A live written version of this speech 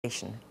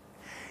population.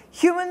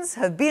 Humans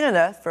have been on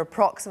Earth for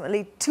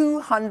approximately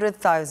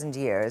 200,000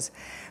 years,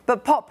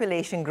 but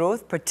population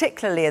growth,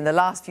 particularly in the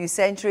last few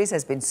centuries,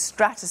 has been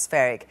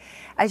stratospheric.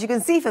 As you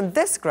can see from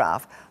this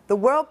graph, the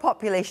world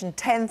population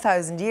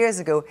 10,000 years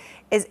ago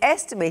is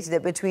estimated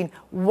at between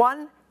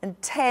 1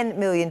 and 10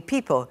 million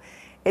people.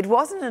 It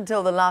wasn't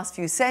until the last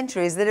few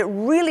centuries that it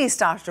really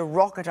started to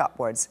rocket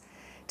upwards.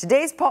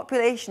 Today's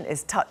population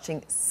is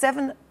touching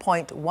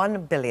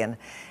 7.1 billion,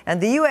 and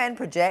the UN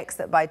projects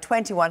that by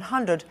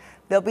 2100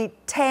 there'll be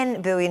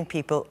 10 billion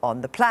people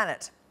on the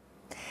planet.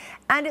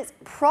 And it's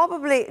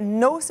probably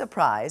no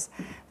surprise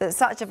that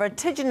such a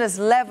vertiginous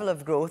level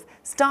of growth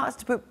starts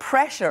to put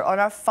pressure on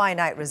our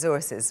finite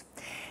resources.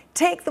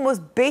 Take the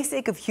most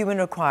basic of human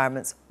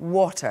requirements,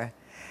 water.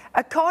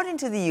 According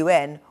to the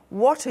UN,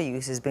 water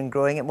use has been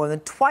growing at more than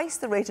twice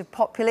the rate of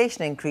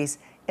population increase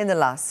in the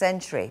last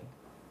century.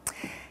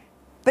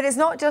 But it's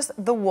not just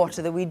the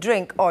water that we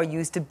drink or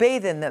use to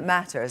bathe in that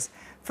matters.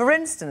 For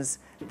instance,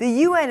 the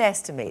UN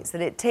estimates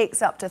that it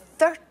takes up to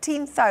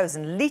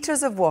 13,000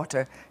 litres of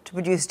water to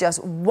produce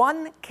just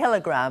 1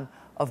 kilogram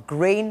of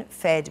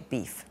grain-fed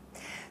beef.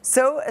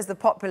 So, as the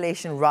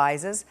population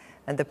rises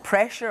and the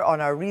pressure on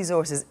our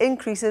resources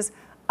increases,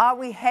 are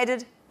we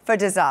headed for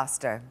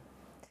disaster?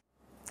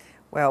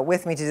 Well,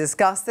 with me to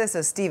discuss this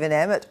is Stephen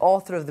Emmett,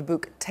 author of the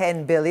book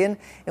 10 Billion,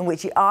 in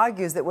which he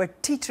argues that we're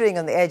teetering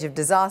on the edge of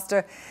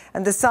disaster,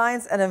 and the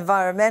science and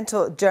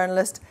environmental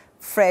journalist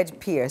Fred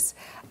Pearce.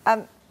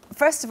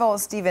 First of all,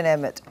 Stephen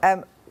Emmett,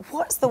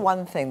 what's the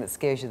one thing that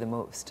scares you the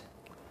most?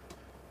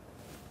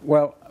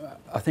 Well,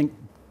 I think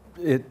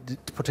to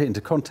put it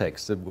into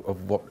context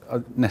of what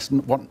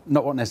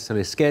not what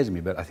necessarily scares me,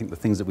 but I think the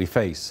things that we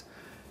face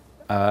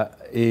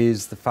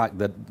is the fact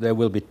that there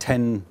will be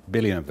 10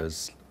 billion of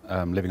us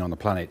living on the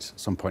planet at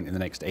some point in the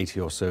next 80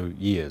 or so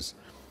years.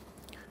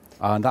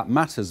 And that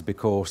matters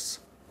because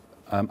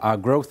our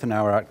growth and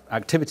our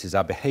activities,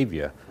 our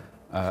behaviour,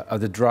 are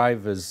the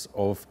drivers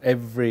of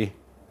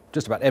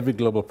just about every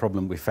global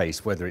problem we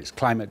face, whether it's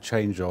climate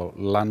change or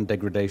land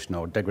degradation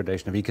or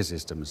degradation of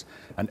ecosystems.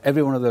 And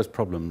every one of those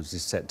problems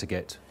is set to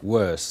get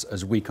worse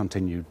as we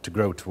continue to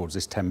grow towards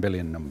this 10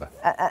 billion number.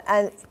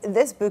 And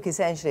this book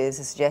essentially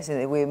is suggesting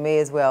that we may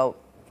as well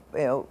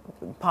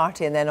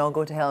party and then all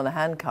go to hell in a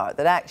handcart,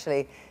 that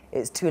actually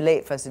it's too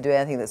late for us to do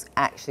anything that's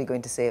actually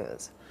going to save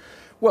us.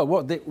 Well,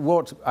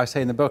 what I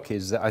say in the book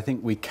is that I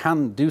think we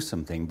can do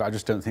something, but I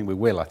just don't think we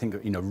will. I think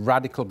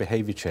radical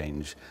behaviour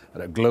change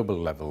at a global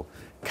level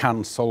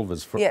can solve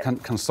us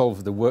can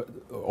solve the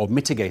or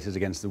mitigate us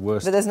against the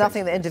worst. But there's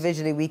nothing that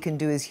individually we can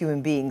do as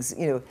human beings.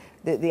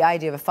 The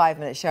idea of a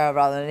 5-minute shower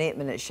rather than an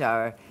 8-minute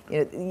shower.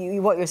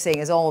 What you're saying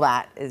is all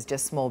that is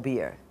just small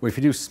beer. Well, if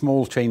you do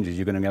small changes,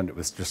 you're going to end up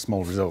with just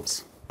small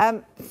results.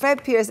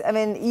 Fred Pearce, I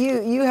mean,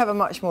 you have a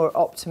much more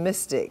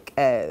optimistic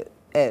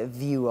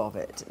view of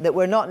it, that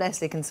we're not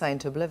necessarily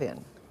consigned to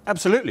oblivion.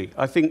 Absolutely.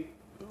 I think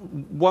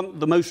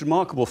the most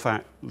remarkable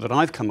fact that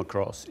I've come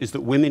across is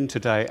that women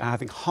today are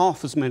having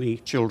half as many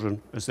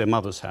children as their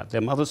mothers had.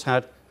 Their mothers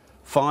had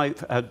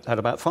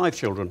about 5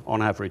 children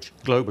on average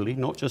globally,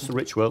 not just the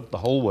rich world, the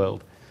whole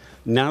world.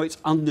 Now it's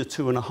under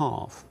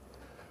 2.5.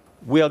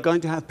 We are going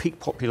to have peak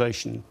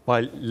population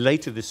by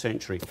later this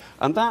century.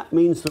 And that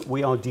means that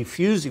we are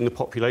defusing the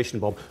population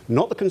bomb,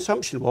 not the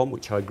consumption bomb,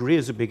 which I agree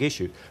is a big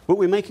issue, but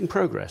we're making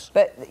progress.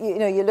 But,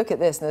 you look at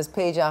this and there's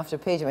page after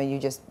page. I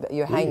mean,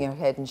 you're hanging your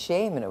head in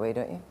shame in a way,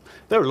 don't you?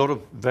 There are a lot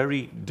of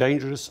very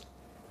dangerous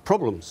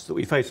problems that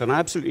we face, and I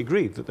absolutely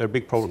agree that they're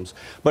big problems.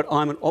 But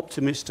I'm an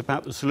optimist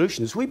about the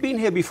solutions. We've been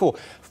here before.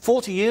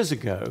 40 years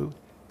ago,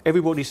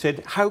 everybody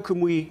said, how can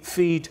we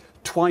feed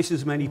twice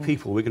as many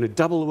people? We're going to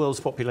double the world's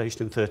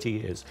population in 30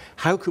 years.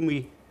 How can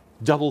we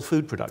double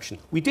food production?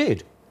 We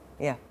did.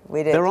 Yeah,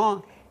 we did.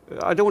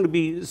 I don't want to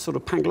be sort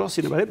of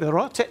Panglossian about it, but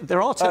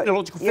there are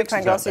technological fixes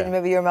out there. You're Panglossian,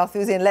 maybe you're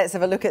Malthusian. Let's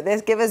have a look at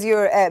this. Give us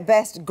your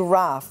best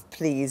graph,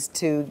 please,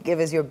 to give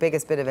us your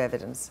biggest bit of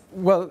evidence.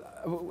 Well,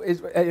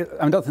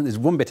 I don't think there's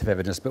one bit of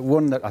evidence, but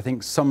one that I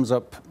think sums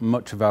up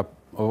much of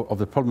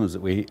the problems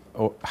that we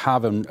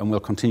have and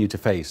will continue to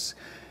face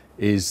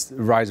is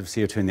the rise of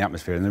CO2 in the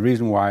atmosphere. And the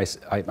reason why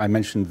I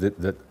mentioned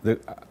that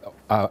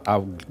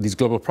these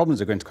global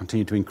problems are going to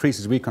continue to increase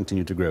as we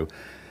continue to grow.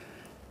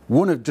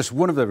 One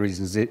of the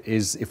reasons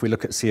is if we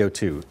look at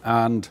CO2.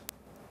 And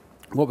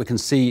what we can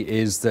see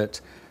is that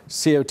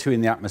CO2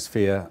 in the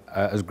atmosphere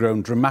has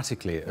grown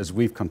dramatically as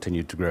we've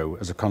continued to grow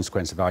as a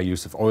consequence of our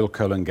use of oil,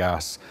 coal and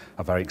gas,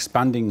 of our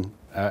expanding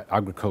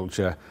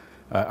agriculture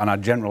and our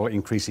general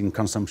increasing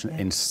consumption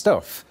in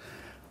stuff.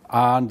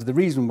 And the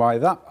reason why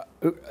that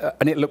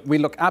we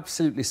look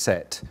absolutely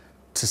set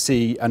to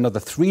see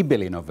another 3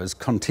 billion of us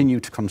continue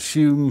to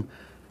consume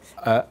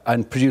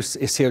and produce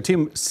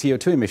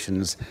CO2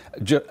 emissions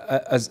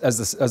as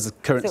the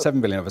current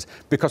 7 billion of us,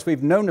 because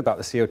we've known about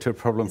the CO2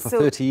 problem for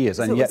 30 years,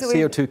 and yet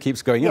CO2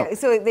 keeps going up.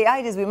 So the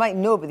idea is we might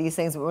know about these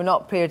things, but we're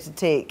not prepared to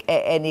take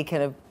any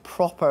kind of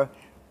proper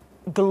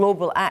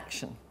global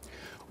action.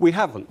 We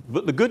haven't,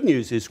 but the good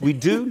news is we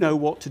do know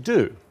what to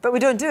do. But we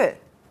don't do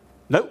it.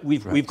 No,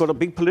 we've got a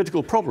big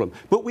political problem.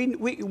 But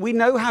we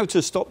know how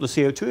to stop the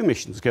CO2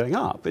 emissions going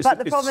up. But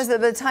the problem is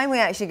that by the time we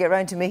actually get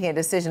around to making a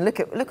decision,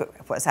 look at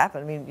what's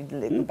happened. I mean,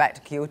 look back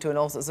to Kyoto and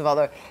all sorts of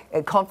other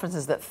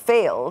conferences that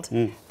failed,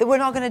 that we're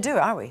not going to do,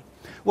 are we?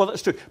 Well,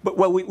 that's true. But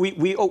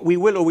we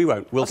will or we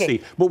won't. We'll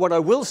see. But what I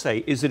will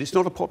say is that it's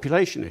not a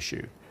population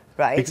issue.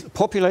 Right. Because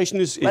population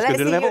is going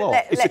to level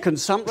off. It's a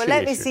consumption issue.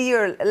 Well,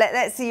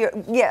 let's see your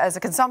yeah, as a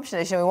consumption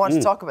issue. We want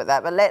to talk about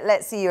that, but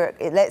let's see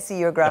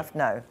your graph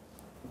now.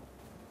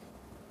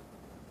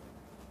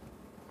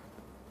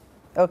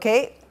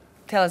 Okay,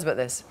 tell us about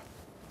this.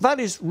 That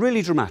is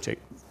really dramatic.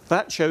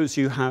 That shows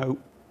you how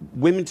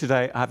women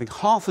today are having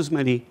half as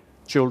many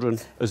children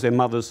as their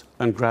mothers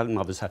and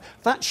grandmothers had.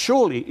 That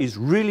surely is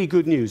really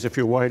good news if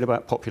you're worried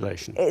about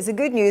population. It's a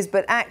good news,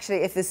 but actually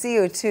if the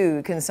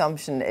CO2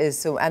 consumption is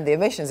so, and the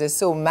emissions is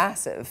so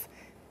massive,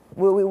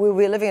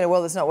 we're living in a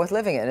world that's not worth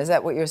living in. Is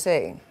that what you're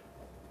saying?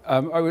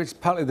 It's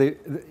partly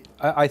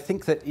I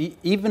think that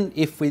even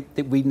if we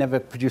never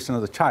produce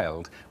another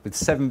child, with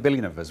 7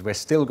 billion of us, we're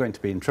still going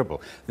to be in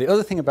trouble. The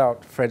other thing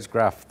about Fred's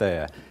graph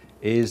there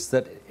is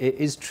that it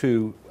is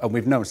true, and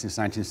we've known since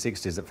the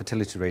 1960s that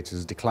fertility rate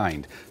has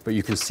declined. But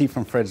you can see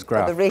from Fred's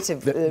graph the rate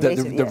of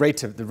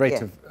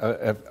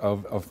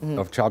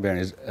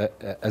childbearing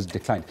has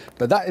declined.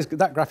 But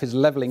that graph is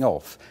levelling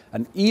off,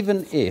 and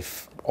even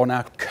if on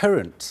our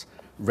current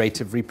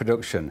rate of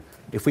reproduction,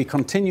 if we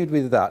continued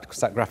with that, because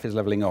that graph is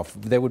levelling off,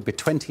 there would be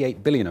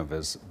 28 billion of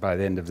us by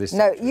the end of this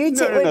century.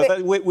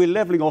 No, we're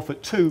levelling off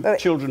at 2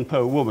 children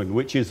per woman,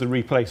 which is the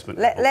replacement.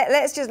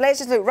 Let's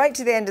just look right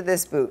to the end of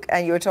this book,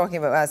 and you were talking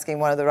about asking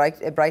one of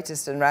the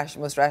brightest and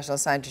most rational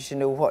scientists to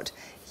know what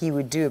he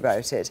would do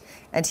about it,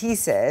 and he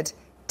said,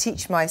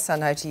 teach my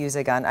son how to use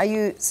a gun. Are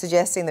you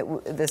suggesting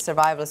that the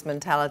survivalist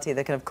mentality,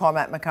 the kind of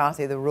Cormac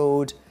McCarthy, the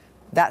road,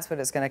 that's what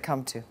it's going to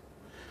come to?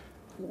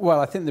 Well,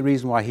 I think the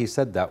reason why he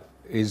said that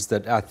is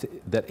that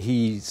that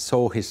he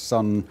saw his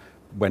son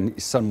when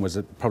his son was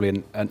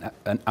probably an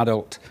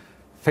adult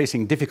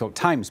facing difficult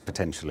times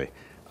potentially,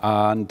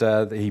 and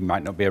he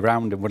might not be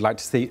around and would like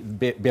to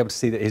be able to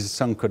see that his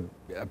son could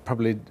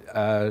probably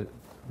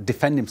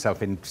defend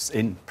himself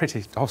in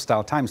pretty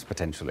hostile times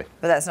potentially.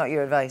 But that's not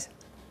your advice.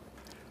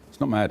 It's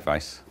not my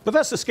advice. But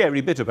that's the scary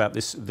bit about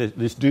this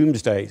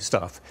doomsday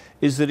stuff,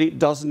 is that it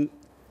doesn't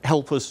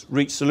help us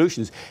reach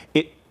solutions.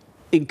 It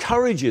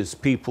encourages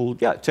people,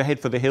 to head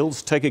for the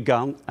hills, take a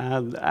gun,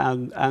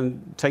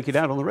 and take it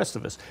out on the rest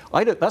of us.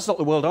 That's not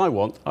the world I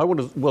want. I want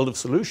a world of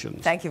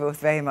solutions. Thank you both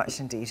very much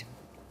indeed.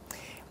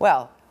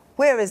 Well,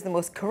 where is the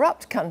most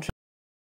corrupt country